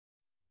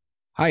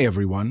Hi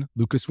everyone,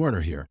 Lucas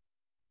Werner here.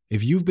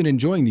 If you've been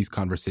enjoying these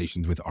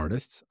conversations with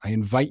artists, I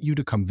invite you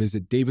to come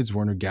visit David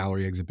Zwirner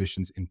Gallery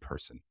exhibitions in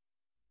person.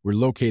 We're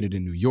located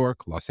in New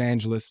York, Los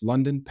Angeles,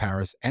 London,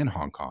 Paris, and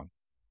Hong Kong.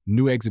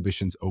 New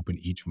exhibitions open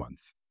each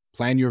month.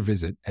 Plan your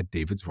visit at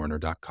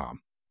davidzwirner.com.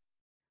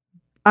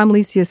 I'm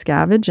Licia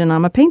Scavage, and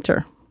I'm a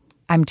painter.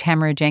 I'm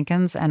Tamara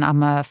Jenkins, and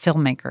I'm a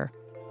filmmaker.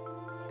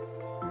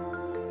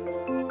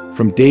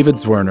 From David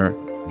Zwirner,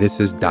 this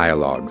is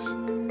Dialogues,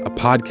 a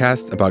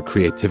podcast about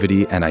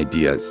creativity and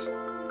ideas.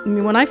 I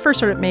mean, when I first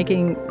started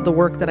making the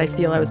work that I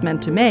feel I was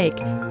meant to make,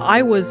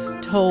 I was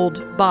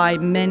told by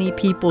many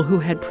people who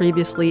had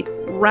previously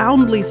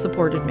roundly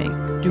supported me,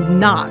 do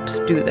not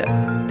do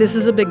this. This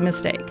is a big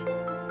mistake.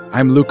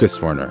 I'm Lucas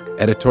Werner,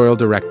 editorial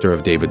director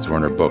of David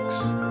Zwirner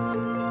Books.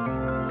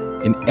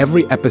 In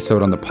every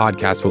episode on the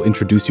podcast, we'll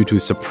introduce you to a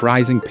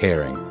surprising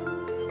pairing.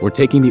 We're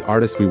taking the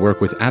artists we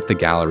work with at the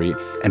gallery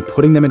and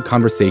putting them in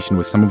conversation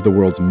with some of the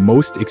world's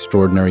most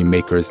extraordinary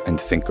makers and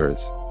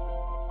thinkers.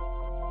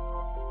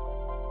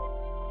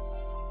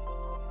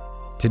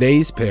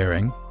 Today's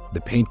pairing, the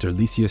painter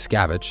Licia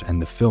Scavage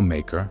and the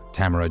filmmaker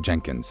Tamara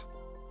Jenkins.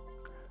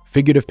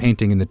 Figurative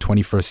painting in the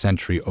 21st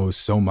century owes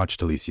so much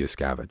to Licia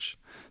Scavage.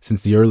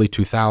 Since the early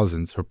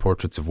 2000s, her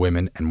portraits of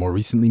women, and more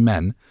recently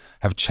men,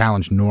 have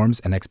challenged norms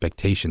and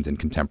expectations in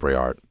contemporary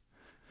art.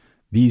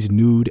 These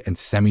nude and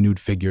semi-nude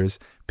figures,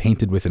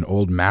 painted with an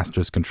old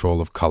master's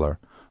control of color,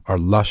 are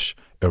lush,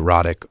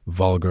 erotic,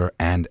 vulgar,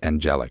 and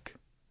angelic.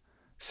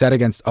 Set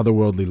against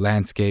otherworldly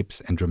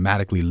landscapes and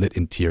dramatically lit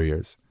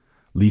interiors,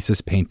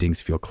 Licia's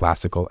paintings feel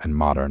classical and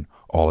modern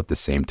all at the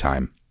same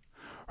time.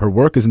 Her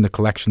work is in the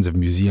collections of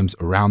museums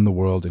around the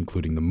world,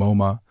 including the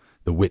MoMA,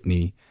 the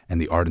Whitney, and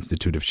the Art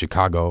Institute of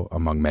Chicago,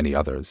 among many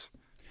others.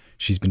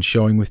 She's been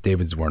showing with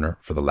David Zwirner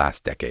for the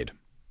last decade.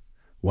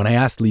 When I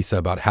asked Licia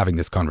about having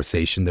this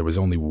conversation, there was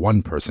only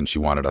one person she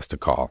wanted us to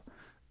call,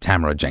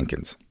 Tamara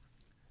Jenkins.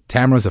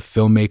 Tamara's a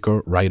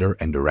filmmaker, writer,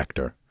 and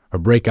director. Her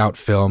breakout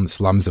film,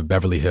 Slums of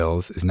Beverly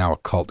Hills, is now a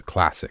cult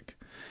classic.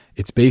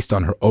 It's based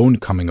on her own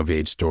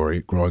coming-of-age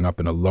story, growing up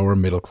in a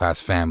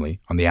lower-middle-class family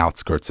on the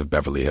outskirts of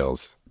Beverly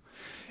Hills.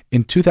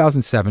 In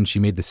 2007, she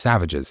made The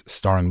Savages,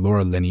 starring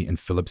Laura Linney and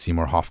Philip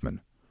Seymour Hoffman,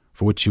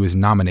 for which she was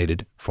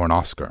nominated for an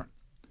Oscar.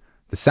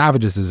 The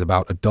Savages is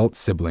about adult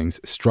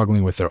siblings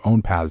struggling with their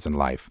own paths in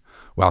life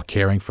while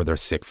caring for their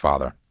sick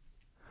father.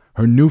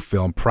 Her new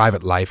film,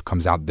 Private Life,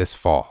 comes out this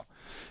fall.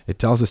 It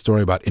tells a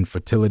story about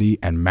infertility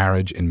and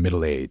marriage in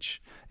middle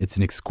age. It's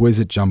an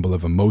exquisite jumble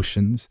of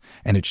emotions,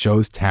 and it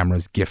shows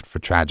Tamara's gift for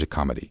tragic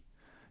comedy.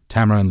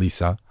 Tamara and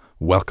Licia,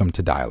 welcome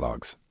to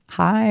Dialogues.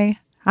 Hi.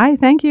 Hi,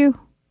 thank you.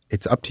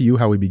 It's up to you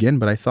how we begin,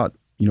 but I thought,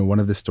 one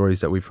of the stories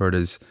that we've heard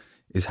is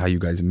how you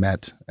guys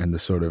met and the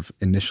sort of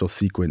initial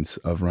sequence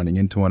of running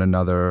into one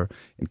another,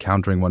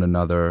 encountering one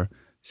another,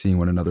 seeing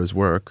one another's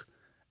work.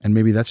 And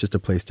maybe that's just a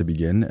place to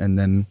begin, and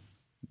then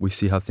we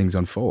see how things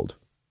unfold.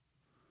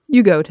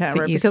 You go,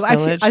 Tamara, because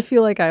Village. I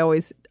feel like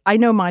I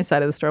know my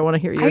side of the story. I want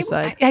to hear your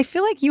side. I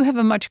feel like you have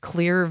a much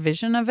clearer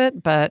vision of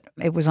it, but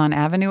it was on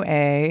Avenue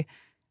A.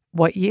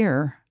 What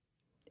year?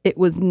 It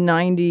was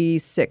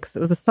 96. It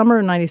was the summer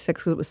of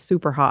 96 because it was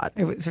super hot.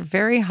 It was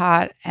very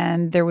hot,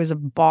 and there was a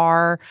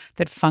bar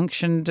that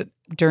functioned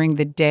during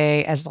the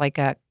day as like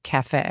a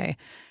cafe.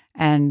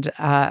 And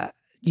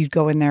you'd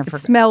go in there for...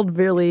 It smelled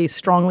really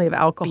strongly of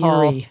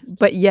alcohol, beery.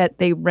 But yet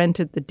they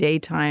rented the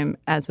daytime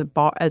as a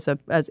bar. As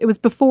it was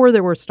before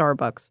there were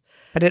Starbucks.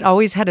 But it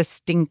always had a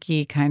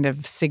stinky kind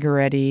of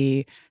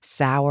cigarette-y,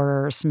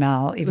 sour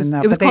smell. It was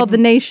called The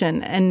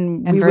Nation,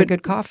 and very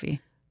good coffee.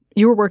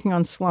 You were working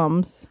on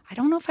Slums. I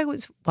don't know if I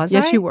was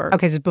Yes, I? you were.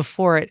 Okay, so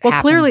before it Well,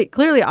 happened.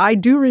 clearly, I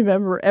do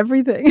remember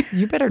everything.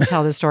 You better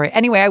tell the story.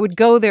 Anyway, I would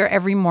go there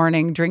every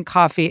morning, drink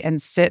coffee,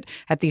 and sit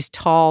at these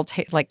tall,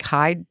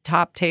 high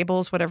top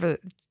tables, whatever,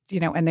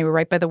 and they were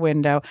right by the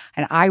window.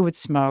 And I would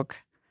smoke.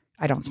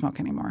 I don't smoke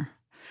anymore.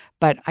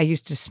 But I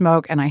used to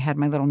smoke, and I had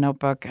my little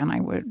notebook, and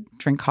I would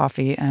drink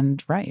coffee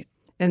and write.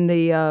 And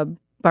the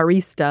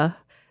barista,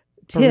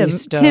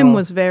 Tim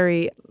was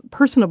very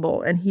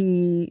personable, and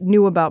he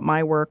knew about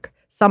my work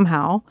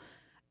somehow.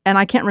 And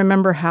I can't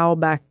remember how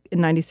back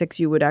in 96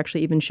 you would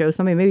actually even show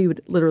somebody. Maybe you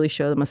would literally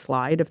show them a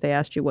slide if they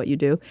asked you what you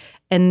do.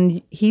 And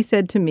he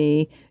said to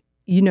me,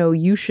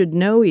 you should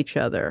know each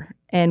other.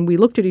 And we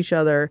looked at each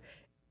other,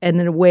 and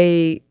in a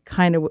way,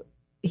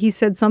 he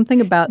said something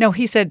about... No,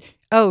 he said,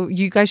 oh,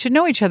 you guys should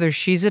know each other.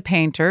 She's a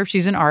painter.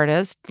 She's an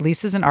artist.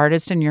 Lisa's an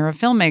artist, and you're a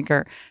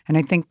filmmaker. And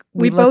I think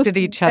we looked at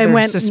each other and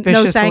went,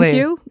 suspiciously. No, thank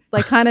you.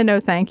 No,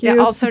 thank you.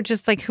 Yeah, also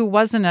just like who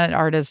wasn't an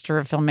artist or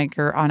a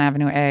filmmaker on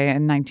Avenue A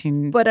in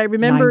 1990, but I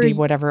remember,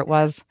 whatever it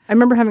was. I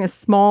remember having a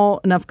small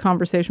enough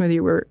conversation with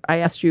you where I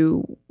asked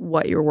you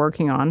what you were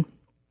working on.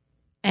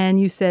 And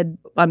you said,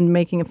 I'm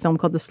making a film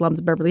called The Slums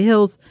of Beverly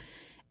Hills.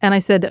 And I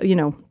said,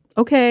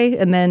 okay.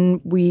 And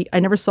then I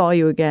never saw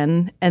you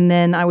again. And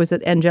then I was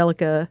at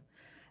Angelica,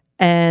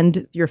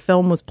 and your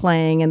film was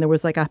playing, and there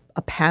was like a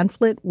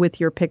pamphlet with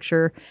your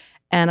picture.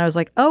 And I was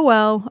like, oh,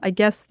 well, I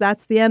guess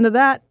that's the end of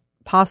that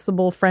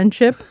possible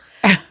friendship.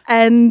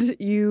 And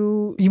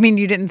You mean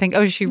you didn't think,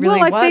 oh, she really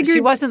was? Figured,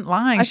 she wasn't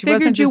lying. I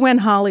figured you went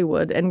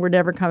Hollywood and we're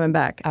never coming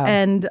back. Oh.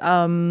 And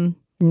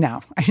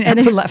no, I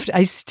never left.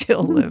 I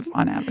still live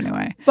on Avenue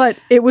A. But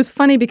it was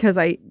funny because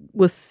I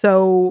was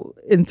so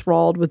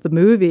enthralled with the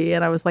movie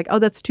and I was like, oh,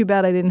 that's too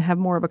bad I didn't have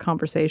more of a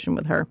conversation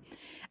with her.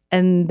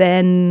 And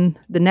then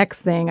the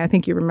next thing, I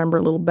think you remember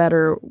a little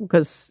better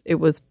because it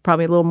was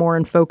probably a little more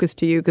in focus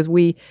to you because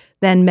we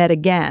then met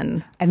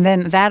again. And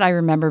then that I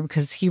remember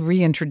because he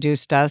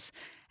reintroduced us.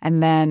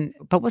 And then,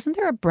 but wasn't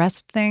there a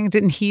breast thing?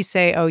 Didn't he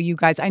say, oh, you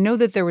guys, I know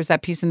that there was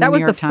that piece in the New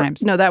York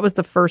Times. No, that was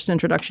the first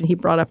introduction. He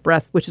brought up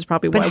breast, which is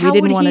probably why we didn't want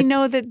to. But how would he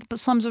know that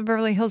Slums of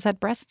Beverly Hills had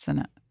breasts in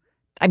it?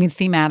 I mean,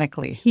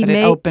 thematically.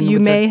 You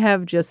may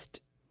have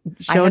just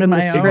shown him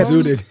the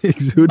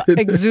script.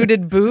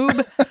 Exuded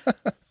boob.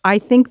 I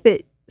think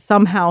that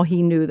somehow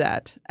he knew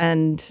that,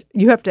 and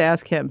you have to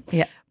ask him.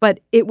 Yeah. But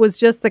it was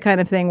just the kind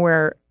of thing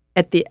where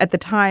at the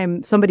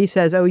time somebody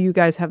says, "Oh, you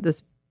guys have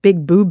this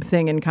big boob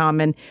thing in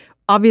common."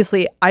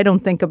 Obviously, I don't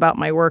think about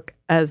my work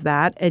as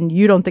that, and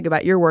you don't think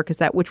about your work as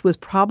that, which was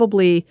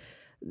probably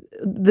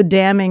the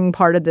damning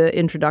part of the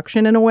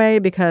introduction in a way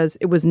because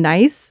it was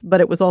nice,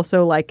 but it was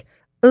also like,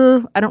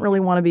 I don't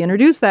really want to be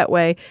introduced that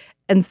way.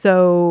 And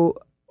so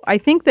I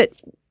think that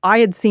I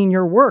had seen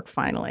your work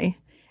finally.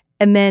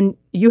 And then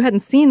you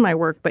hadn't seen my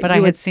work, but I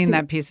had seen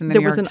that piece in the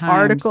New York Times. There was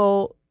an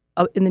article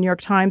in the New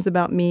York Times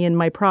about me and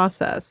my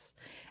process.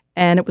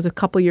 And it was a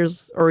couple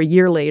years or a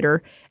year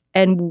later.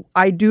 And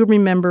I do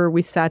remember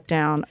we sat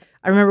down.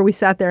 I remember we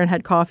sat there and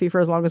had coffee for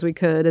as long as we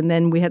could. And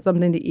then we had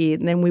something to eat.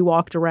 And then we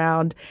walked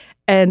around.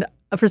 And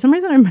for some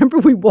reason, I remember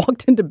we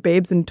walked into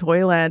Babes in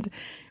Toyland.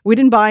 We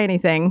didn't buy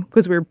anything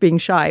because we were being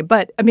shy.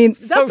 But I mean,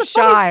 that's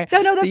shy.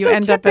 That's so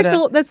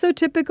typical. That's so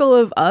typical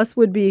of us.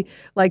 Would be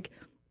like,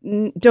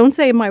 don't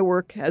say my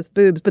work has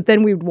boobs, but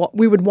then we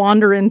would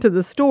wander into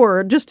the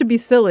store just to be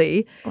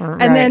silly,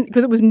 right. And then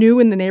because it was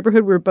new in the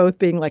neighborhood, we were both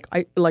being like,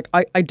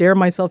 I dare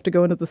myself to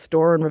go into the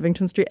store on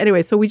Rivington Street.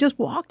 Anyway, so we just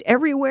walked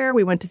everywhere.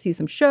 We went to see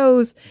some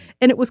shows,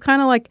 and it was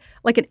kind of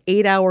like an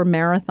 8-hour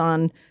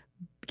marathon,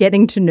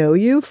 getting to know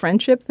you,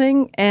 friendship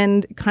thing,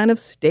 and kind of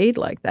stayed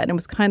like that. And it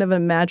was kind of a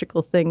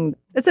magical thing.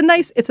 It's a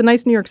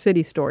nice New York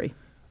City story.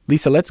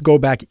 Lisa, let's go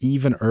back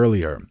even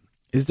earlier.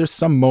 Is there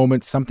some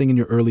moment, something in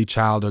your early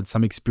childhood,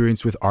 some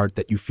experience with art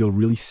that you feel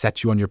really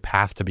set you on your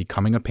path to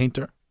becoming a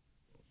painter?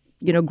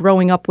 You know,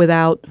 growing up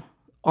without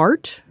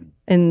art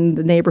in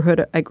the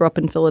neighborhood, I grew up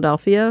in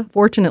Philadelphia.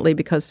 Fortunately,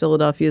 because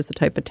Philadelphia is the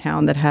type of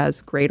town that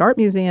has great art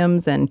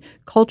museums and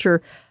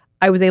culture,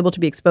 I was able to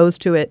be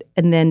exposed to it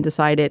and then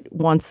decided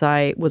once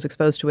I was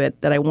exposed to it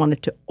that I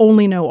wanted to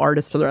only know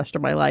artists for the rest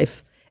of my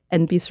life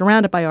and be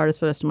surrounded by artists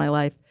for the rest of my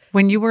life.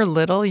 When you were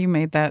little, you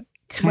made that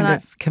kind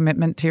of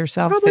commitment to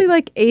yourself? Probably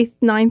like 8th,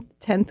 9th,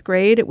 10th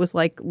grade. It was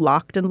like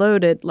locked and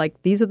loaded. Like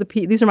these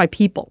are my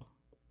people.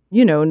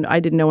 You know,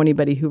 I didn't know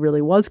anybody who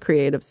really was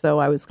creative, so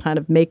I was kind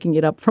of making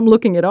it up from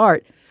looking at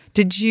art.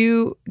 Did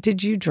you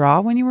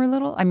draw when you were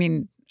little? I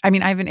mean, I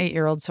have an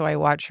 8-year-old, so I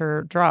watch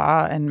her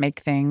draw and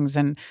make things.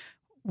 And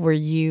were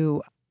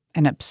you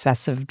an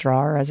obsessive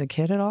drawer as a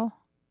kid at all?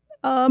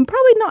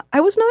 Probably not.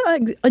 I was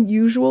not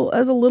unusual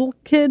as a little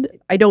kid.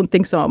 I don't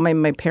think so.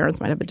 My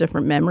parents might have a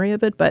different memory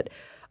of it, but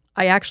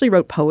I actually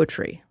wrote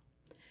poetry,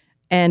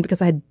 and because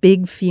I had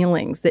big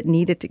feelings that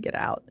needed to get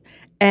out.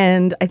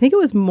 And I think it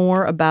was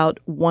more about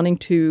wanting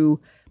to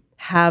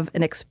have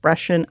an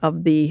expression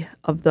of the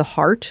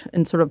heart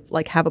and sort of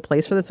like have a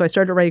place for this. So I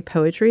started writing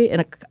poetry in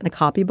a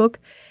copybook,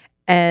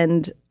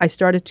 and I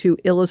started to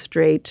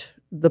illustrate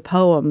the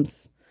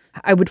poems.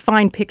 I would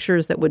find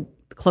pictures that would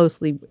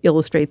closely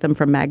illustrate them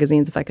from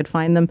magazines if I could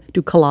find them,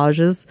 do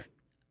collages.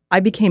 I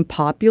became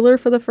popular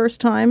for the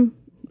first time.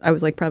 I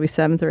was like probably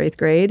 7th or 8th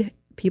grade.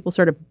 People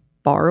started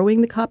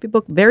borrowing the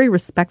copybook very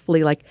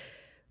respectfully, like,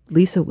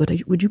 Lisa,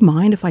 would you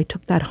mind if I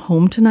took that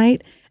home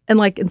tonight? And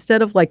like,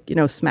 instead of like, you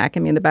know,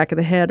 smacking me in the back of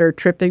the head or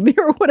tripping me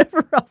or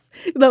whatever else,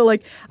 you know,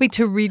 like. Wait,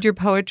 to read your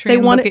poetry? They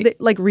wanted,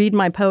 read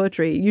my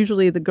poetry.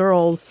 Usually the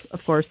girls,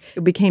 of course,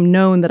 it became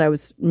known that I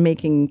was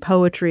making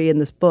poetry in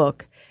this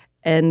book,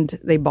 and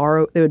they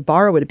would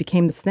borrow it. It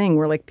became this thing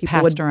where like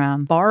people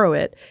would borrow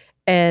it.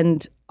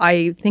 And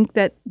I think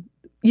that,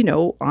 you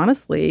know,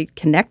 honestly,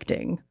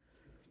 connecting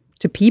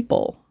to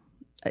people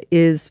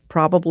is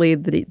probably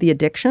the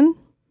addiction,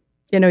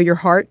 you know, your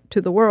heart to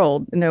the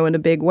world, you know, in a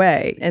big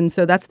way. And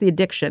so that's the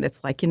addiction.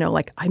 It's like, you know,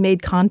 like I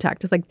made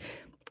Contact. It's like,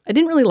 I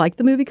didn't really like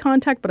the movie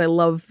Contact, but I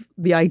love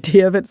the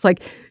idea of it. It's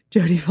like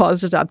Jodie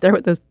Foster's out there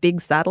with those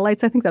big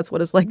satellites. I think that's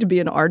what it's like to be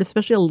an artist,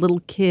 especially a little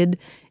kid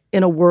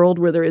in a world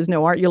where there is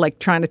no art. You're like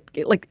trying to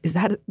get, like, is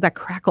that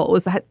crackle?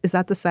 Is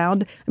that the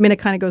sound? I mean, it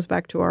kind of goes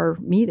back to our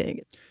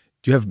meeting.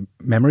 Do you have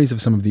memories of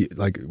some of the,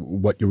 like,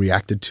 what you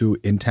reacted to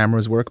in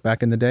Tamara's work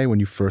back in the day when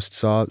you first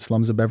saw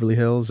Slums of Beverly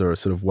Hills, or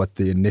sort of what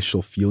the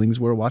initial feelings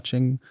were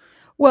watching?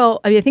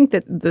 Well, I think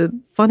that the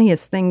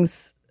funniest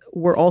things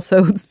were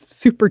also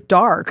super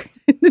dark.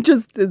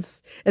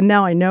 And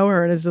now I know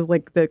her, and it's just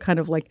like the kind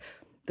of like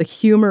the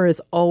humor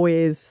is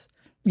always,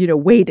 you know,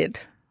 weighted.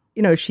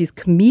 she's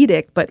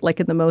comedic, but like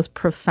in the most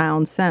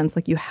profound sense.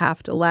 Like you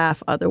have to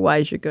laugh,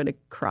 otherwise you're going to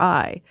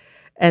cry.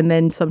 And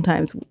then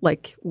sometimes,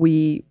 like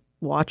we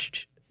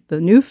watched the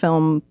new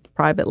film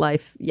Private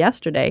Life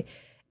yesterday,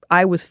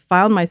 I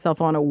found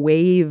myself on a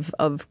wave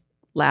of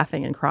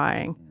laughing and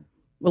crying.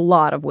 A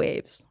lot of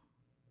waves.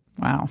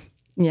 Wow.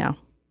 Yeah.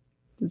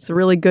 It's a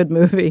really good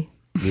movie.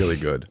 Really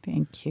good.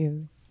 Thank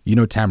you.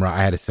 Tamara,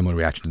 I had a similar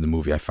reaction to the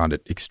movie. I found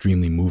it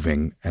extremely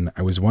moving. And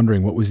I was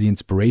wondering, what was the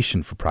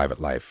inspiration for Private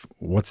Life?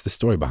 What's the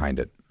story behind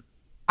it?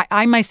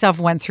 I myself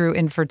went through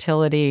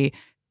infertility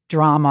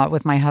drama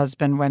with my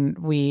husband when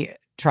we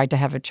tried to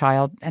have a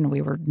child and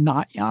we were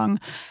not young.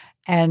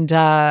 And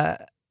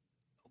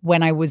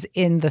when I was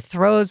in the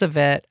throes of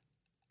it,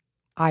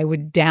 I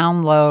would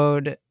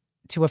download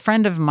to a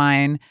friend of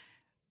mine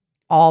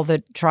all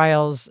the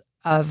trials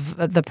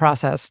of the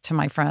process to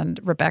my friend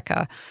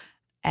Rebecca.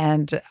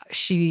 And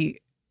she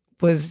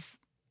was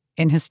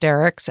in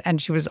hysterics,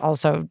 and she was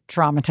also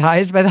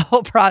traumatized by the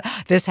whole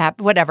this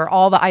happened, whatever,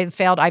 all the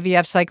failed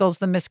IVF cycles,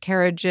 the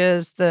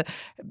miscarriages,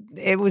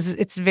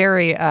 it's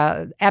very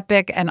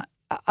epic and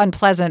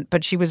unpleasant,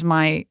 but she was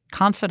my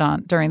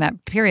confidant during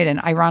that period. And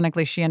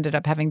ironically, she ended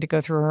up having to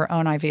go through her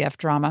own IVF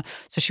drama.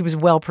 So she was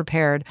well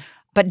prepared.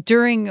 But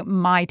during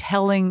my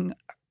telling,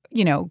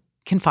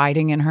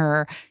 confiding in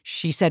her,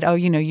 she said, oh,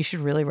 you should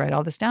really write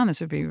all this down. This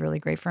would be really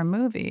great for a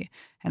movie.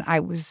 And I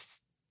was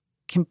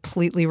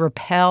completely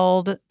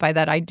repelled by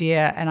that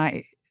idea. And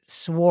I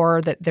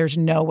swore that there's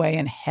no way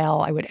in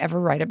hell I would ever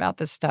write about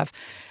this stuff.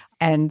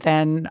 And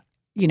then,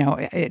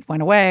 it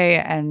went away.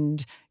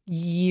 And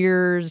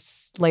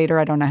years later,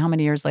 I don't know how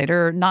many years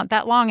later, not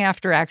that long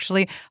after,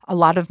 actually, a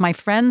lot of my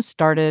friends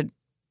started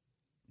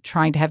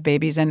trying to have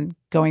babies and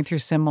going through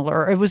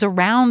similar. It was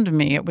around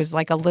me. It was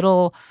like a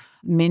little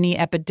mini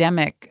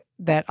epidemic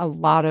that a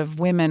lot of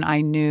women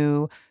I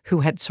knew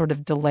who had sort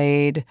of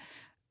delayed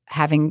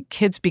having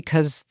kids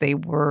because they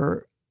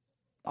were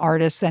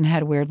artists and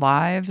had weird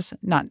lives,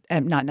 not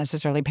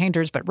necessarily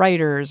painters, but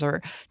writers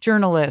or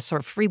journalists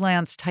or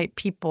freelance type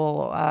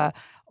people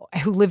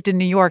who lived in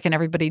New York, and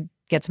everybody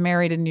gets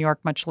married in New York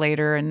much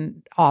later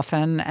and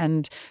often,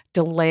 and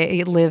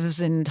lives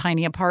in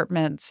tiny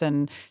apartments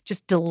and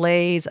just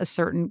delays a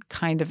certain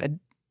kind of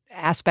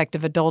aspect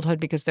of adulthood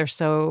because they're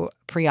so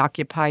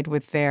preoccupied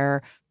with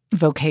their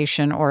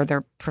vocation or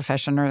their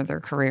profession or their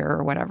career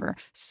or whatever.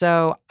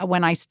 So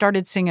when I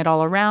started seeing it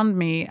all around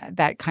me,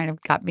 that kind of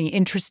got me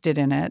interested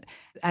in it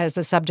as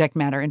a subject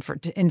matter,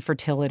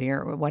 infertility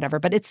or whatever.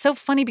 But it's so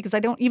funny because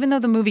even though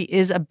the movie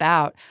is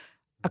about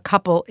a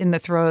couple in the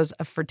throes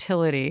of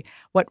fertility,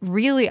 what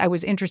really I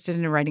was interested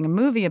in writing a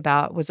movie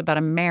about was about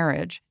a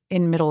marriage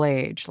in middle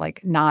age,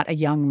 like not a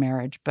young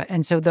marriage.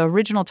 And so the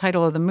original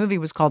title of the movie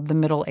was called The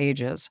Middle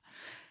Ages.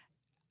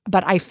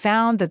 But I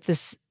found that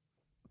this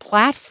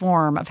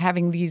platform of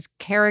having these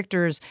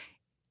characters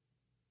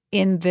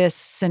in this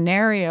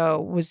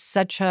scenario was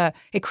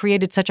it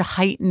created such a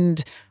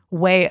heightened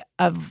way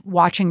of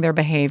watching their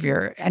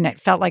behavior. And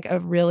it felt like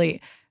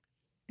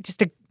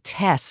just a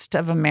test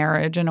of a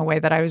marriage in a way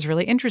that I was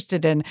really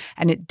interested in.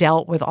 And it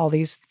dealt with all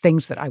these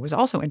things that I was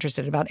also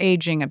interested in, about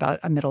aging, about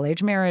a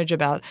middle-aged marriage,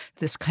 about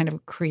this kind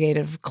of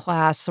creative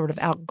class sort of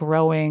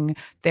outgrowing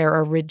their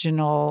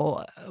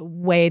original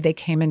way they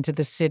came into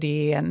the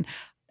city and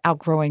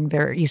outgrowing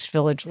their East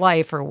Village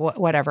life or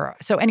whatever.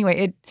 So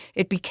anyway,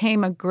 it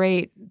became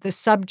the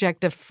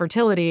subject of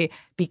fertility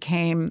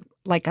became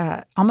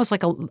almost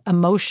like a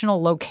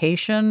emotional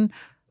location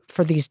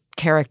for these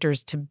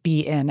characters to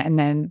be in. And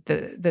then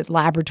the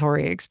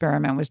laboratory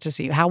experiment was to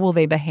see how will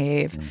they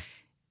behave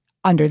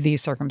under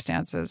these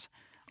circumstances.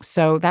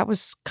 So that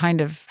was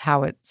kind of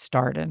how it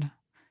started.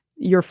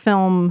 Your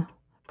film,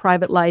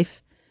 Private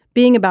Life,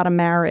 being about a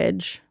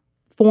marriage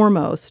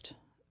foremost,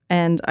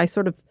 and I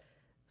sort of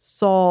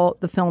saw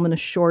the film in a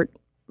short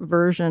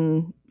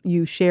version.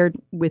 You shared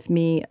with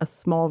me a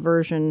small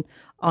version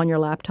on your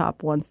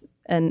laptop once,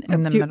 and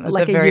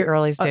the very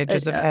early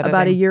stages of editing,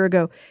 about a year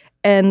ago.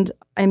 And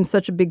I'm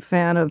such a big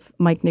fan of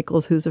Mike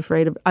Nichols, who's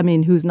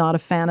not a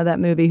fan of that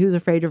movie, Who's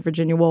Afraid of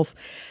Virginia Woolf.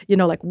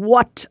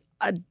 What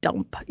a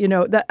dump.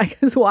 That I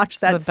just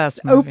watched that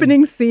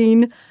opening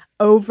scene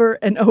over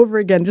and over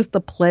again. Just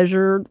the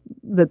pleasure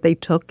that they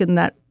took in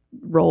that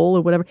role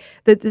or whatever.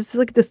 That this is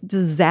like this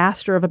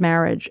disaster of a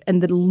marriage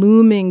and the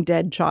looming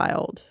dead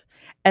child.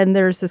 And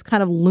there's this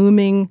kind of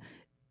looming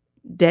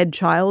dead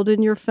child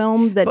in your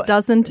film that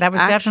doesn't. That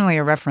was definitely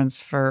a reference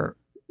for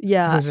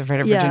Who's Afraid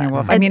of Virginia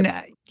Woolf. I mean,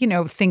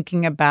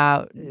 thinking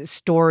about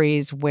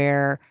stories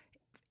where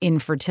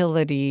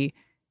infertility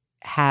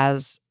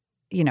has,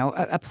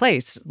 a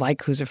place,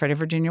 like Who's Afraid of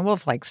Virginia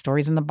Woolf, like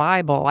stories in the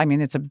Bible. I mean,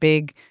 it's a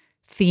big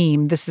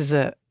theme. This is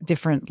a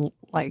different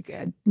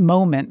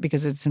moment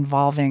because it's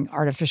involving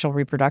artificial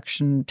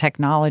reproduction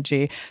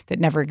technology that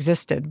never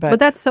existed. But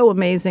that's so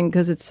amazing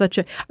because it's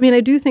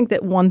I do think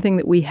that one thing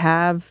that we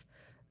have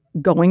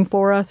going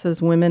for us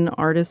as women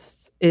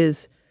artists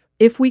is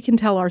if we can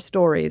tell our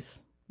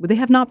stories, they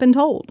have not been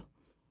told.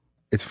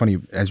 It's funny,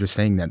 as you're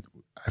saying that,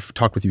 I've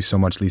talked with you so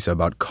much, Lisa,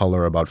 about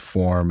color, about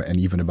form, and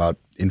even about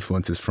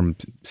influences from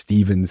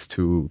Stevens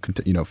to,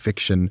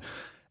 fiction.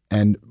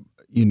 And,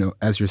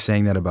 as you're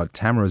saying that about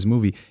Tamara's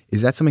movie,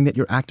 is that something that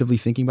you're actively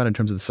thinking about in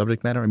terms of the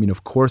subject matter? I mean,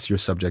 of course, your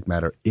subject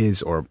matter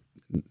is, or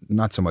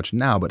not so much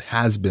now, but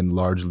has been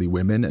largely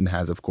women and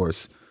has, of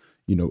course,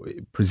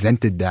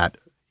 presented that,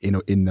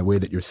 in the way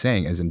that you're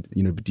saying, as in,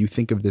 do you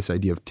think of this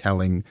idea of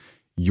telling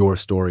your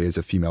story as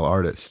a female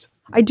artist?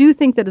 I do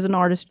think that as an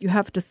artist, you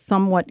have to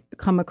somewhat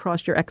come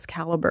across your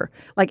Excalibur.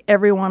 Like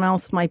everyone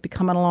else might be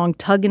coming along,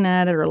 tugging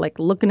at it or like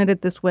looking at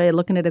it this way,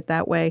 looking at it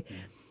that way.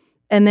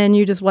 And then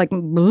you just like,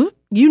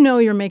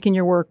 you're making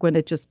your work when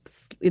it just,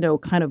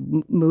 kind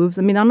of moves.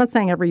 I mean, I'm not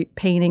saying every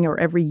painting or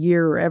every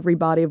year or every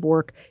body of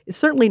work is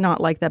certainly not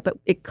like that, but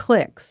it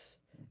clicks.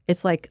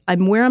 It's like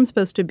I'm where I'm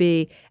supposed to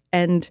be.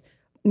 And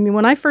I mean,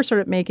 when I first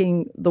started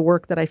making the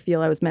work that I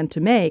feel I was meant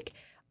to make,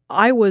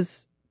 I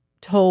was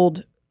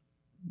told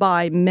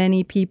by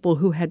many people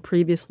who had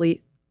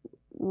previously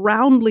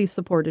roundly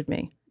supported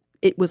me.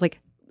 It was like,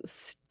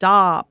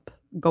 stop,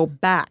 go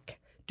back.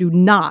 Do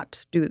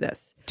not do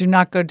this. Do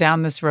not go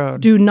down this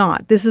road. Do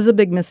not. This is a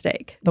big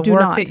mistake. The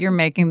work that you're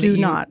making that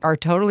you are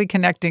totally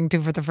connecting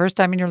to for the first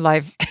time in your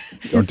life.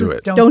 Don't do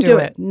it. Don't do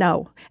it.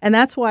 No. And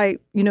that's why,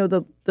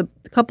 the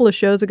couple of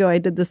shows ago, I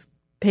did this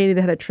painting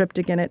that had a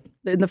triptych in it.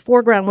 In the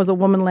foreground was a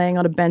woman laying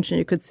on a bench, and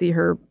you could see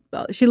her.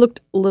 She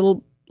looked a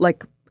little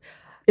like,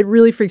 it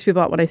really freaks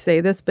people out when I say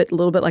this, but a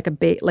little bit like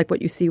like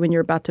what you see when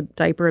you're about to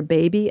diaper a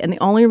baby. And the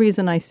only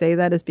reason I say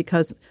that is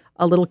because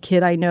a little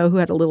kid I know who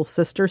had a little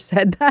sister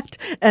said that.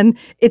 And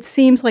it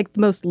seems like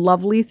the most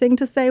lovely thing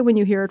to say when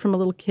you hear it from a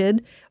little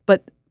kid.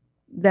 But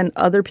then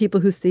other people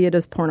who see it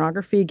as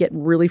pornography get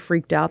really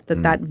freaked out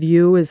that that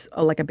view is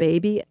like a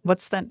baby.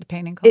 What's that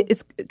painting called?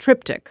 It's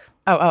Triptych.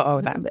 Oh,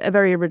 that. A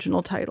very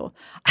original title.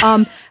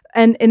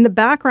 And in the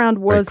background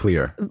was... Very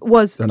clear.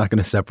 Was, they're not going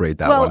to separate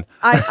that one.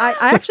 I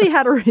actually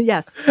had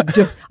yes.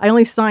 I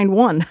only signed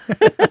one.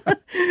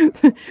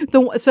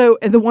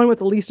 The one with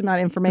the least amount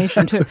of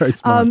information, too. That's very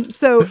smart.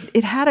 So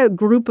it had a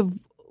group of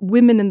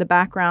women in the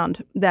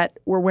background that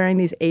were wearing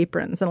these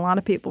aprons. And a lot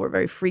of people were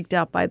very freaked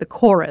out by the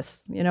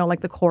chorus,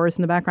 like the chorus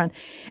in the background.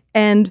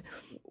 And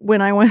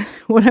when I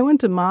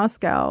went to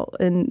Moscow,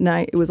 and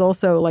it was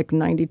also like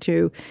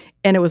 92,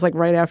 and it was like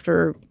right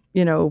after,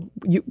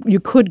 you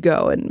could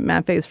go, and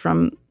Matvey's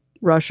from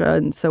Russia,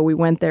 and so we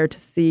went there to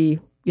see,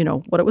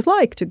 what it was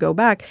like to go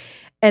back.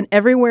 And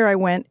everywhere I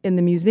went in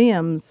the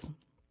museums,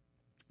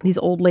 these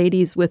old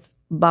ladies with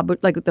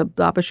like the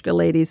babushka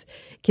ladies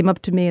came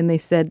up to me and they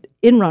said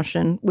in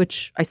Russian,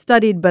 which I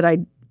studied, but I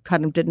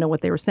kind of didn't know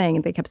what they were saying,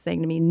 and they kept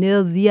saying to me,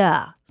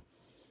 "Nilzya."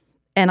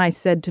 And I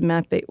said to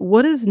Matvey,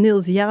 "What does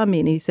nilzya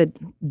mean?" And he said,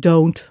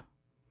 "Don't."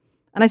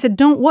 And I said,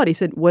 "Don't what?" He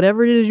said,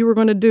 "Whatever it is you were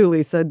going to do."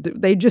 He said,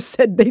 they just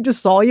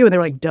saw you and they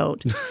were like,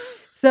 "Don't."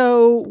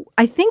 So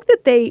I think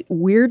that they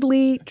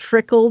weirdly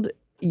trickled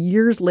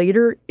years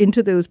later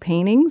into those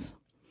paintings.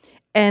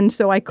 And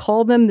so I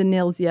call them the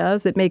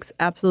nilzyas. It makes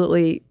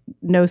absolutely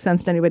no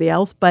sense to anybody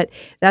else, but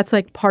that's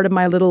like part of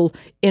my little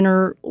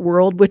inner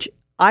world, which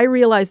I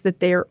realize that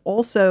they're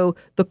also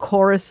the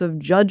chorus of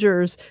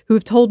judgers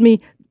who've told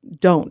me,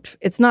 don't.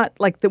 It's not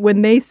like that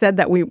when they said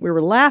that we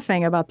were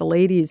laughing about the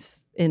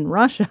ladies in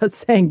Russia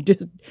saying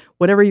just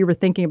whatever you were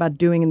thinking about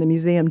doing in the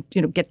museum,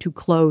 get too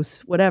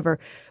close, whatever.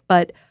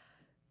 But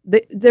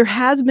there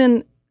has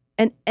been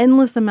an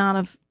endless amount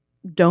of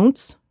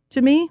don'ts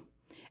to me.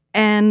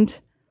 And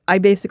I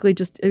basically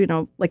just,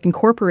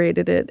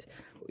 incorporated it,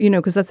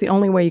 because that's the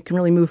only way you can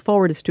really move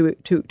forward is to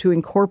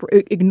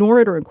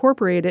ignore it or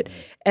incorporate it.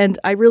 And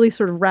I really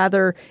sort of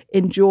rather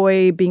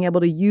enjoy being able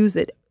to use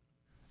it.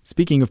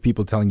 Speaking of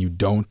people telling you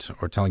don't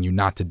or telling you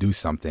not to do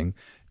something,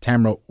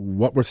 Tamara,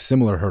 what were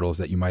similar hurdles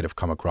that you might have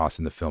come across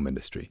in the film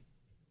industry?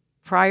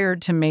 Prior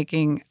to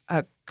making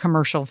a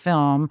commercial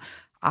film,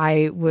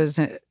 I was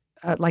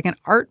like an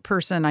art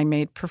person. I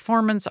made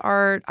performance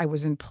art. I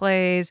was in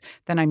plays.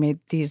 Then I made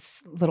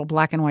these little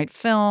black and white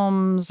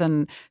films.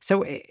 And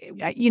so,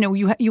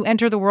 you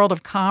enter the world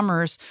of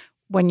commerce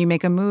when you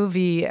make a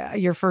movie,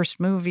 your first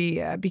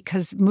movie,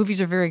 because movies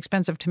are very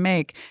expensive to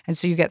make. And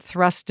so you get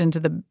thrust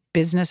into the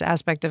business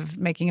aspect of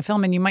making a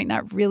film, and you might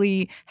not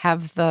really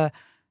have the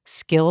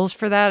skills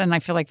for that. And I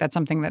feel like that's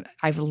something that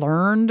I've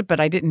learned, but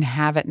I didn't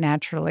have it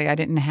naturally. I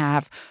didn't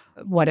have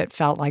what it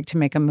felt like to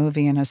make a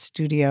movie in a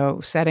studio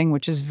setting,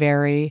 which is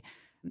very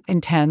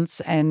intense.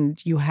 And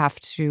you have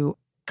to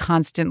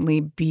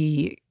constantly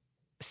be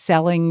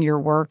selling your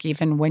work,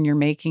 even when you're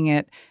making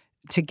it,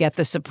 to get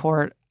the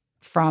support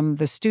from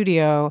the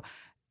studio.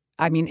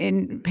 I mean,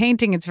 in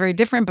painting, it's very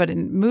different, but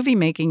in movie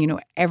making,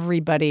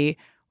 everybody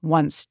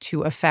wants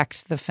to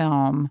affect the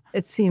film.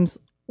 It seems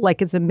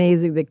like it's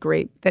amazing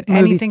that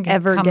movies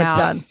ever get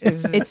done.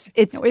 It's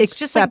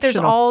just like there's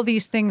all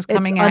these things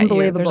coming at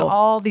you. There's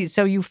all these.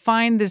 So you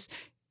find this,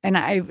 and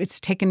it's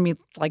taken me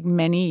like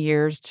many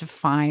years to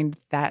find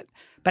that.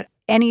 But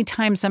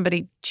anytime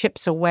somebody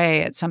chips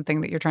away at something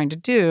that you're trying to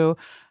do,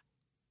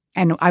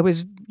 and I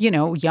was,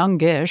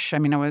 youngish. I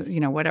mean, I was,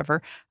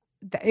 whatever.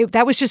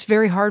 That was just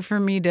very hard for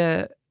me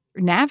to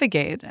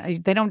navigate.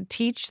 They don't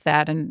teach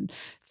that in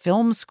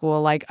film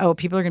school, like, oh,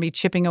 people are going to be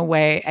chipping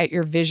away at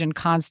your vision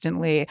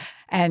constantly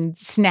and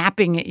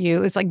snapping at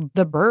you. It's like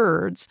the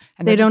birds.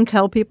 And they don't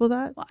tell people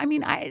that? I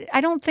mean,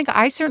 I don't think,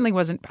 I certainly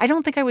wasn't, I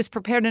don't think I was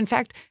prepared. In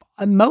fact,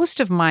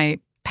 most of my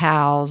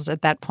pals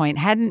at that point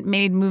hadn't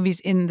made movies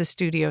in the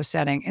studio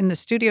setting. In the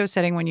studio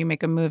setting, when you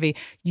make a movie,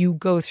 you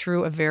go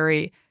through a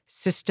very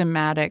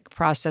systematic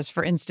process.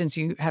 For instance,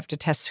 you have to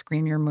test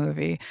screen your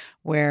movie,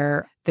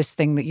 where this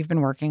thing that you've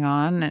been working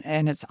on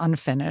and it's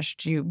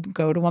unfinished, you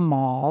go to a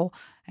mall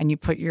and you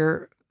put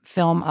your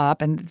film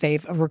up, and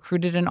they've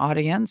recruited an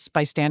audience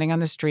by standing on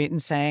the street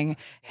and saying,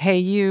 hey,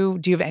 do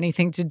you have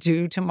anything to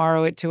do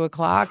tomorrow at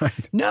 2:00?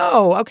 Right.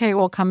 No. Okay,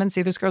 well, come and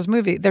see this girl's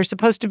movie. They're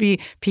supposed to be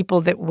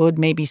people that would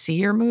maybe see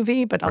your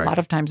movie, but a lot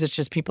of times it's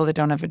just people that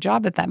don't have a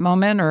job at that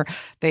moment, or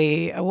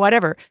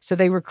whatever. So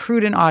they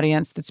recruit an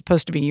audience that's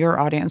supposed to be your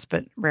audience,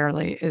 but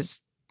rarely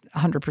is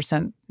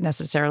 100%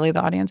 necessarily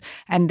the audience.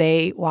 And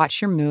they watch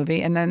your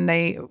movie, and then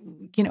they,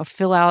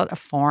 fill out a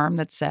form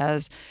that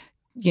says,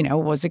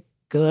 was it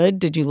good?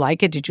 Did you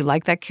like it? Did you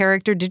like that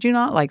character? Did you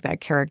not like that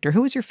character?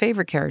 Who was your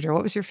favorite character?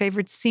 What was your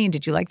favorite scene?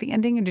 Did you like the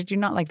ending, or did you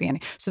not like the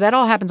ending? So that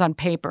all happens on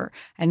paper.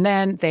 And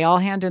then they all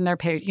hand in their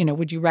paper,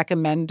 would you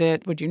recommend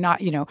it? Would you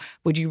not,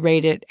 would you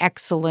rate it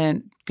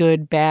excellent,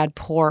 good, bad,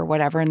 poor,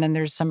 whatever? And then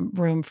there's some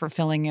room for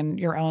filling in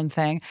your own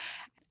thing.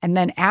 And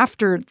then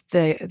after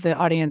the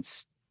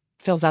audience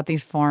fills out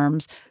these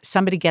forms,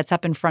 somebody gets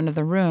up in front of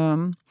the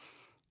room,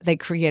 they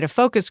create a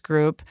focus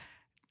group,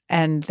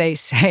 and they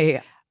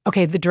say,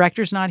 okay, the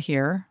director's not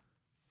here.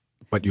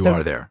 But you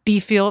are there.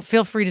 Feel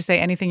free to say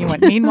anything you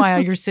want.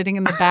 Meanwhile, you're sitting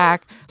in the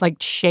back,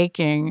 like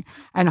shaking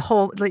and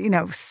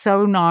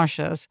so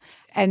nauseous.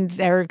 And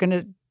they're going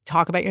to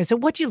talk about you. So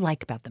what do you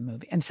like about the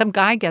movie? And some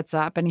guy gets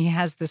up and he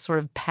has this sort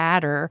of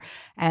patter.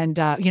 And,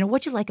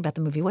 what do you like about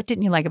the movie? What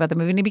didn't you like about the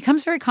movie? And it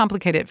becomes very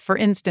complicated. For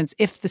instance,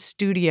 if the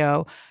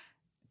studio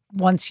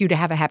wants you to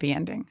have a happy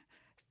ending,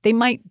 they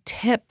might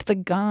tip the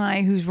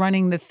guy who's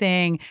running the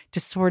thing to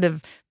sort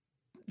of,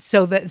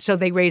 so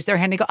they raise their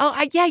hand and go,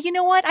 oh, yeah, you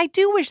know what? I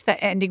do wish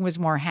the ending was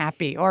more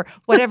happy, or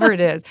whatever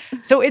it is.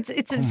 So it's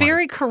a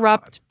very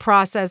corrupt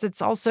process. It's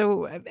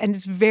also, and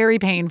it's very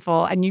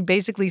painful. And you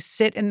basically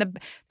sit in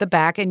the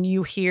back and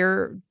you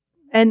hear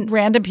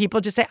random people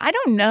just say, I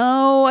don't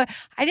know.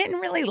 I didn't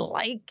really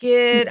like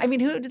it. I mean,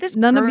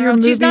 none of your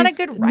movies, she's not a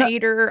good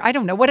writer. I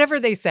don't know. Whatever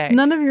they say.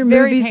 None of your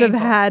movies have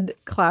had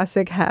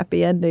classic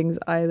happy endings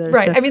either.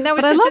 Right. So. I mean, that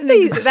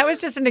was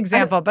just an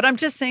example. But I'm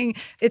just saying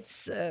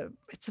it's a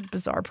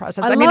bizarre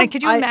process.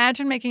 Could you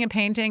imagine making a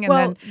painting and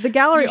then the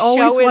gallery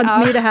always wants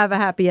me to have a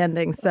happy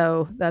ending.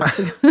 So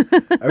that's.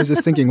 I was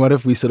just thinking, what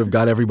if we sort of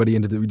got everybody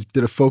we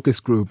did a focus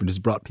group and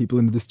just brought people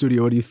into the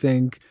studio? What do you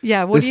think?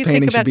 Yeah. This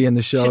painting should be in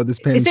the show. This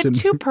painting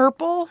shouldn't. Too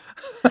purple?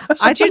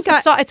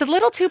 It's a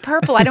little too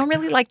purple. I don't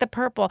really like the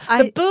purple.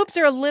 The boobs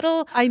are a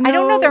little, I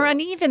don't know, they're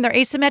uneven. They're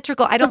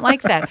asymmetrical. I don't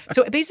like that.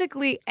 So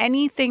basically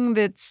anything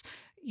that's,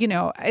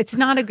 it's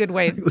not a good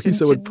way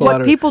to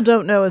what people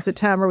don't know is that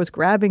Tamara was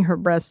grabbing her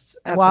breasts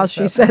while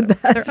she said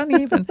that. They're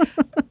uneven.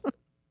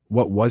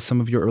 What was some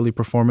of your early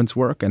performance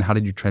work, and how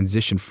did you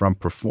transition from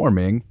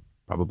performing,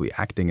 probably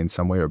acting in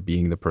some way or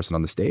being the person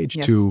on the stage,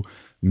 to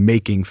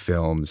making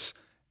films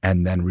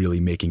and then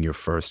really making your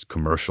first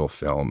commercial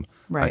film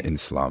in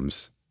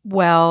slums?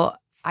 Well,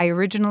 I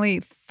originally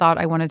thought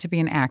I wanted to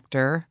be an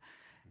actor,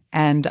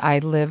 and I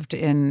lived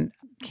in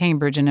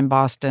Cambridge and in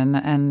Boston,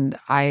 and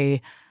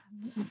I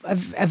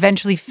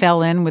eventually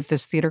fell in with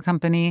this theater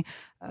company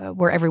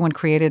where everyone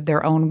created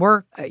their own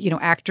work.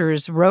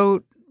 Actors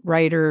wrote,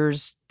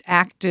 writers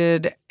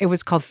acted. It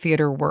was called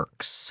Theater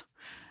Works.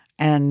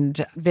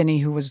 And Vinny,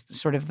 who was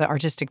sort of the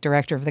artistic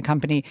director of the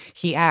company,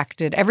 he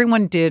acted.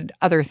 Everyone did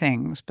other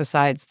things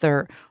besides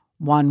their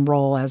one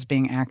role as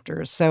being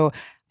actors. So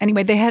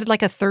anyway, they had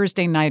like a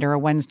Thursday night or a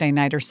Wednesday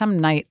night or some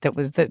night that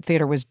the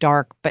theater was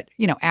dark, but,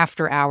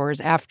 after hours,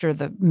 after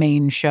the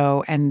main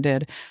show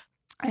ended.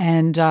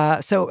 And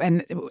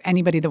and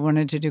anybody that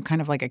wanted to do kind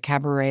of like a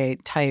cabaret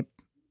type,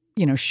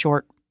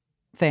 short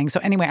thing. So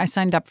anyway, I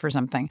signed up for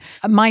something.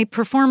 My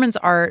performance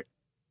art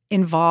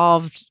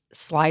involved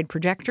slide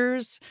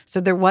projectors.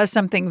 So there was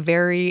something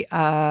very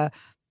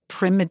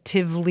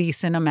primitively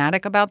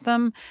cinematic about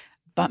them.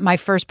 But my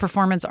first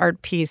performance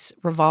art piece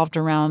revolved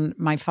around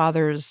my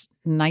father's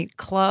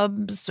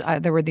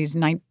nightclubs. There were these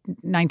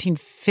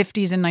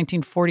 1950s and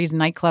 1940s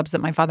nightclubs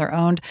that my father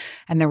owned.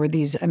 And there were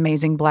these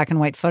amazing black and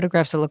white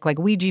photographs that looked like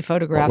Ouija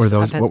photographs.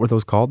 What were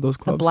those called, those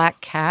clubs? The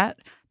Black Cat,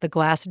 the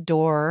Glass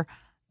Door,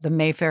 the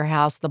Mayfair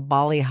House, the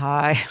Bali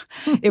High.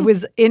 It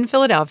was in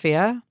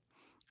Philadelphia.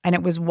 And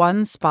it was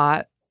one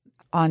spot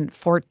on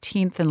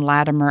 14th and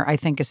Latimer, I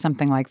think is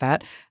something like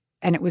that.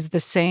 And it was the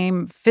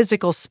same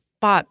physical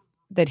spot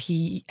that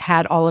he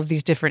had all of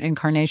these different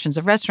incarnations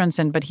of restaurants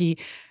in, but he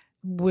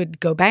would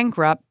go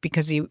bankrupt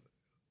because he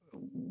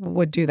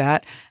would do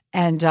that.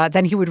 And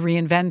then he would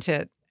reinvent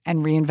it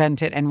and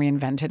reinvent it and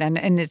reinvent it. And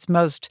in its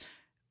most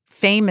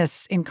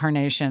famous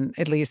incarnation,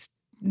 at least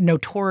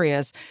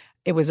notorious,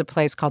 it was a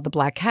place called the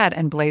Black Cat,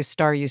 and Blaze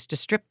Starr used to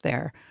strip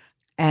there.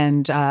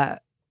 And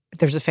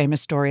there's a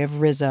famous story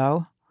of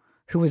Rizzo,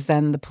 who was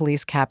then the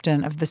police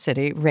captain of the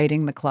city,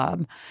 raiding the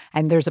club.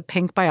 And there's a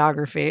pink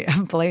biography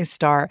of Blaze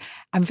Starr.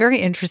 I'm very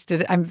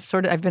interested.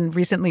 I've been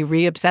recently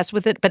re-obsessed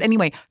with it. But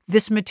anyway,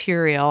 this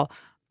material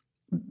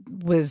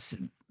was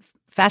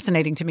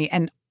fascinating to me.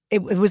 And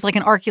it was like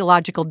an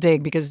archaeological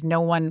dig because no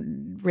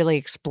one really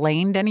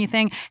explained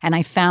anything. And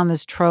I found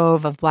this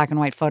trove of black and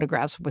white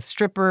photographs with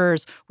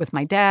strippers, with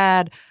my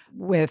dad,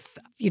 with,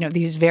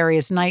 these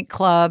various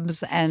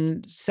nightclubs.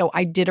 And so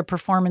I did a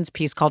performance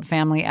piece called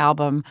Family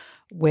Album,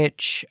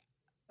 which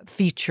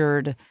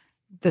featured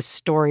the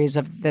stories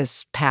of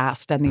this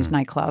past and these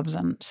nightclubs.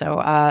 And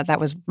so that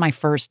was my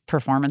first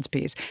performance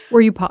piece.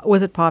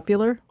 Was it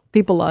popular?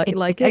 People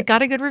like it? It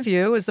got a good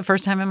review. It was the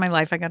first time in my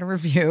life I got a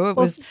review.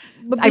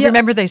 I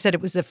remember they said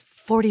it was a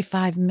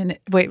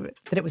 45-minute,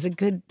 that it was a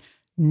good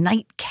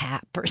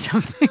nightcap or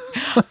something.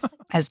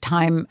 As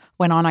time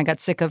went on, I got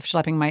sick of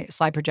schlepping my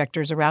slide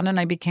projectors around, and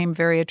I became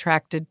very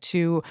attracted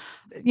to,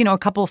 a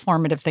couple of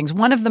formative things.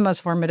 One of the most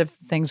formative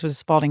things was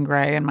Spalding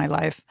Gray in my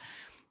life.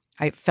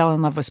 I fell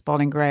in love with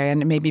Spalding Gray,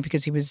 and maybe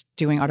because he was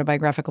doing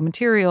autobiographical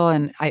material,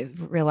 and I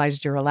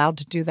realized you're allowed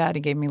to do that.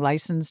 He gave me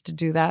license to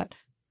do that.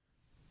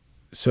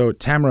 So,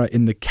 Tamara,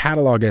 in the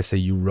catalog essay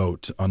you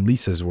wrote on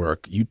Lisa's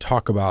work, you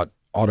talk about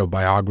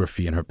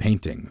autobiography in her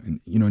painting.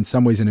 And, in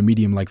some ways, in a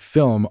medium like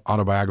film,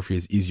 autobiography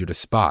is easier to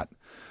spot.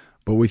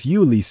 But with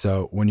you,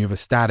 Lisa, when you have a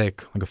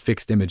static, like a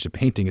fixed image of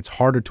painting, it's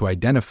harder to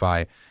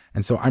identify.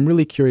 And so I'm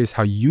really curious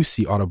how you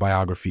see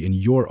autobiography in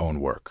your own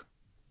work.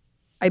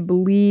 I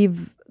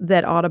believe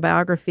that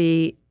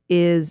autobiography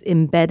is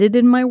embedded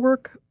in my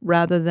work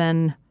rather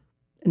than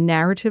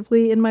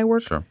narratively in my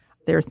work. Sure.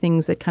 There are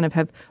things that kind of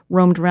have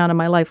roamed around in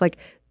my life. Like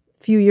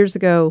a few years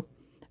ago,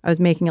 I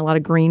was making a lot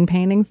of green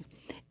paintings,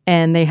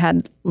 and they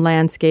had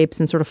landscapes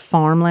and sort of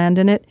farmland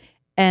in it.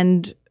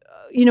 And,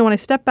 when I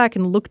stepped back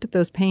and looked at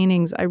those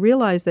paintings, I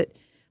realized that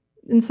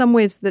in some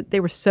ways that they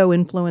were so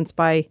influenced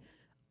by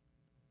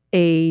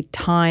a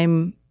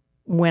time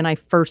when I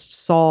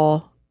first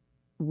saw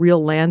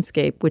real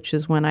landscape, which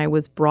is when I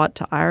was brought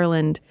to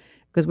Ireland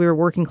because we were a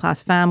working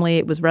class family.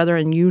 It was rather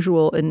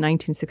unusual in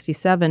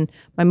 1967.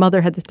 My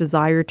mother had this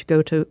desire to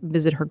go to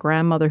visit her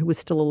grandmother, who was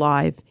still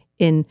alive,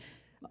 in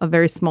a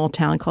very small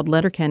town called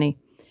Letterkenny.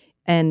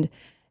 And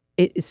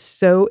it is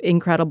so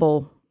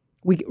incredible.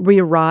 We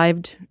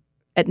arrived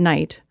at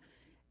night,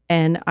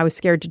 and I was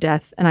scared to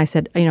death. And I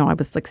said, I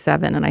was like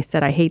 7, and I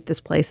said, I hate this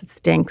place. It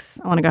stinks.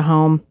 I want to go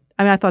home.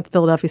 I mean, I thought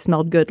Philadelphia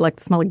smelled good, like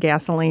the smell of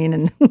gasoline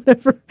and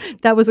whatever.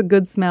 That was a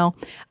good smell.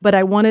 But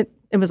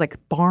it was like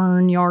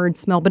barnyard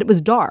smell, but it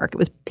was dark. It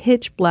was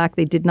pitch black.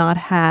 They did not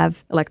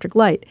have electric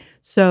light.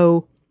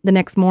 So the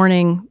next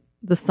morning,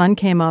 the sun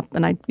came up,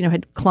 and I,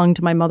 had clung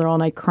to my mother all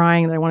night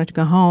crying that I wanted to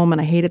go home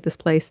and I hated this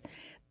place.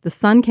 The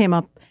sun came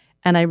up,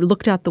 and I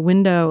looked out the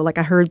window, like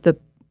I heard the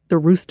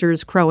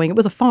roosters crowing. It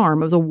was a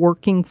farm. It was a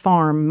working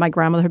farm. My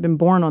grandmother had been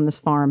born on this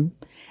farm.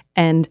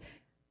 And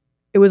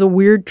it was a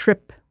weird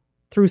trip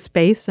through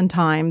space and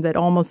time that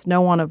almost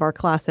no one of our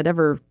class had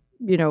ever,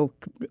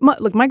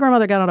 look, my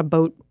grandmother got on a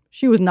boat.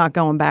 She was not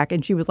going back.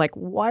 And she was like,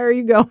 why are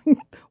you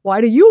going?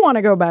 Why do you want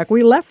to go back?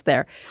 We left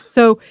there.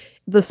 So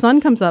the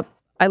sun comes up.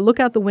 I look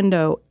out the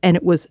window, and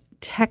it was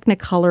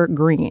Technicolor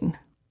green.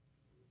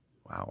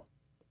 Wow.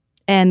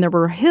 And there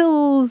were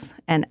hills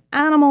and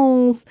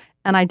animals.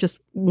 And I just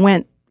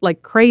went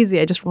like crazy.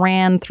 I just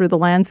ran through the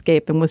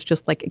landscape and was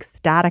just like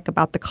ecstatic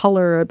about the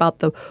color, about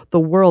the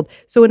world.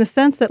 So in a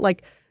sense that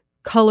like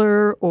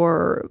color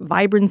or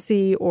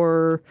vibrancy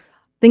or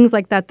things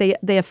like that,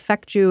 they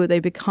affect you. They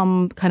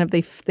become kind of,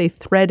 they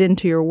thread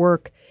into your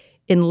work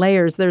in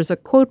layers. There's a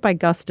quote by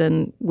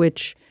Guston,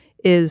 which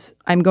is,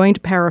 I'm going to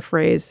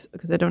paraphrase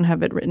because I don't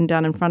have it written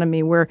down in front of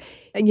me, where,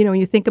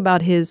 you think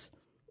about his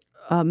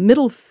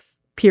middle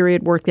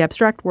period work, the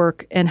abstract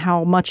work, and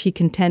how much he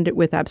contended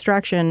with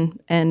abstraction,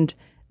 and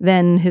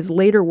then his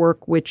later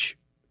work, which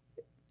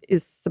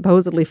is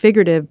supposedly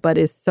figurative, but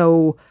is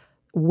so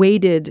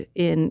weighted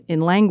in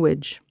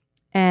language.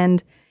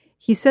 And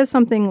he says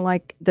something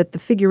like that the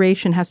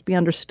figuration has to be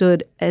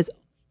understood as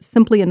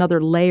simply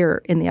another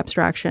layer in the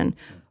abstraction,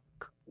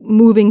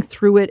 moving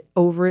through it,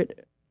 over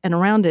it, and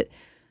around it.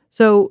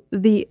 So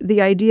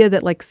the idea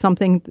that like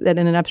something that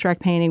in an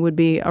abstract painting would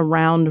be a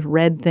round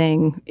red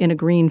thing in a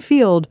green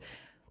field,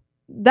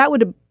 that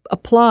would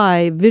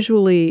apply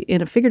visually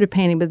in a figurative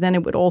painting, but then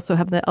it would also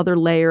have the other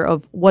layer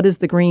of what is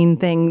the green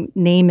thing,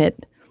 name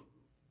it.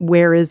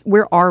 Where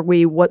are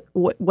we? What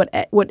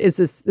is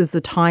this? Is the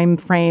time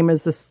frame?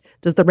 Does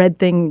the red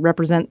thing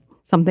represent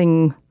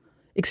something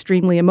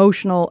extremely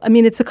emotional? I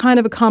mean, it's a kind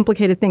of a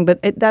complicated thing,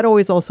 but that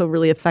always also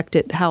really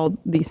affected how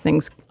these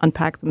things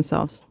unpack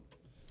themselves.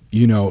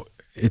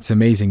 It's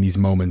amazing, these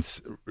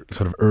moments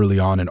sort of early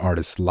on in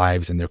artists'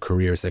 lives and their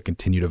careers that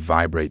continue to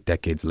vibrate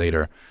decades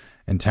later.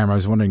 And Tamara, I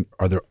was wondering,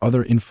 are there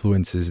other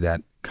influences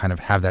that kind of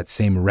have that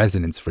same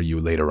resonance for you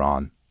later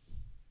on?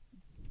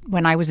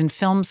 When I was in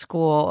film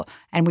school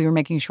and we were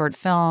making short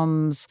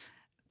films,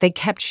 they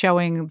kept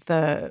showing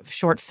the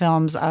short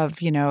films of,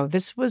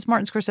 this was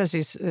Martin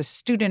Scorsese's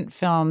student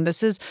film.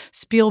 This is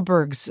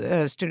Spielberg's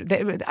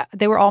student.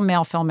 They were all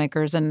male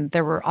filmmakers, and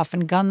there were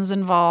often guns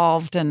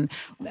involved, and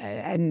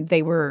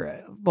they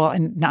were,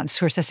 and not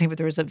Scorsese, but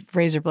there was a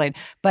razor blade.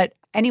 But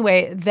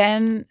anyway,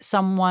 then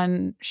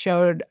someone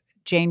showed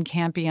Jane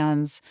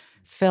Campion's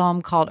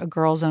film called A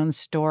Girl's Own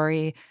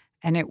Story,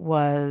 and it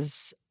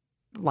was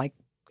like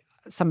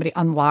somebody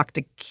unlocked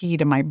a key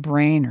to my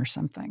brain or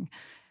something.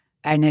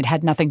 And it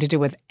had nothing to do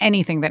with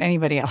anything that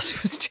anybody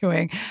else was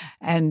doing.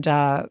 And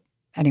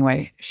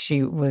anyway,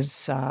 she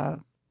was...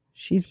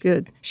 she's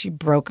good. She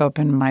broke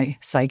open my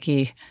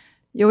psyche.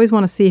 You always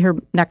want to see her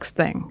next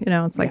thing.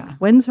 It's like,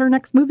 when's her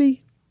next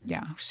movie?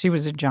 Yeah, she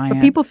was a giant.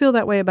 But people feel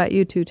that way about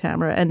you too,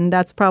 Tamara. And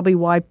that's probably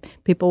why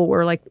people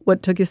were like,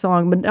 what took you so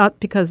long? But not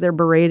because they're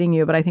berating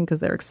you, but I think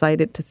because they're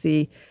excited to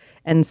see.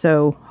 And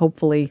so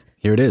hopefully...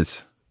 Here it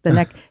is.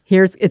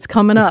 It's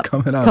coming up. It's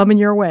coming up. Coming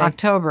your way.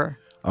 October.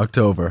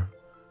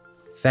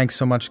 Thanks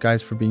so much,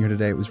 guys, for being here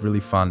today. It was really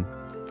fun.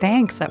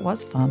 Thanks. That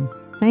was fun.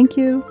 Thank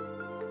you.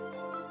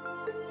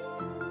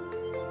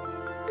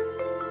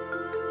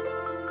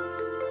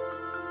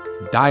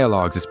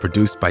 Dialogues is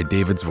produced by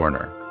David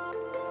Zwirner.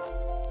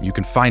 You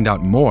can find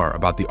out more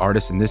about the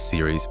artists in this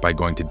series by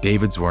going to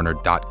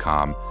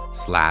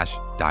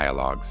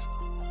davidzwirner.com/dialogues.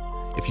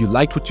 If you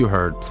liked what you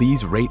heard,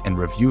 please rate and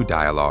review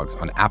Dialogues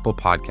on Apple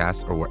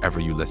Podcasts or wherever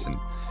you listen.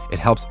 It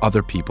helps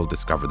other people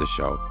discover the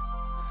show.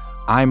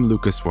 I'm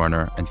Lucas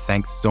Werner, and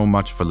thanks so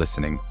much for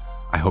listening.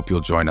 I hope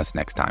you'll join us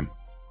next time.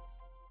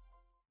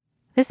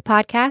 This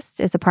podcast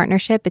is a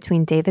partnership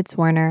between David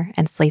Zwirner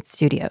and Slate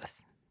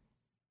Studios.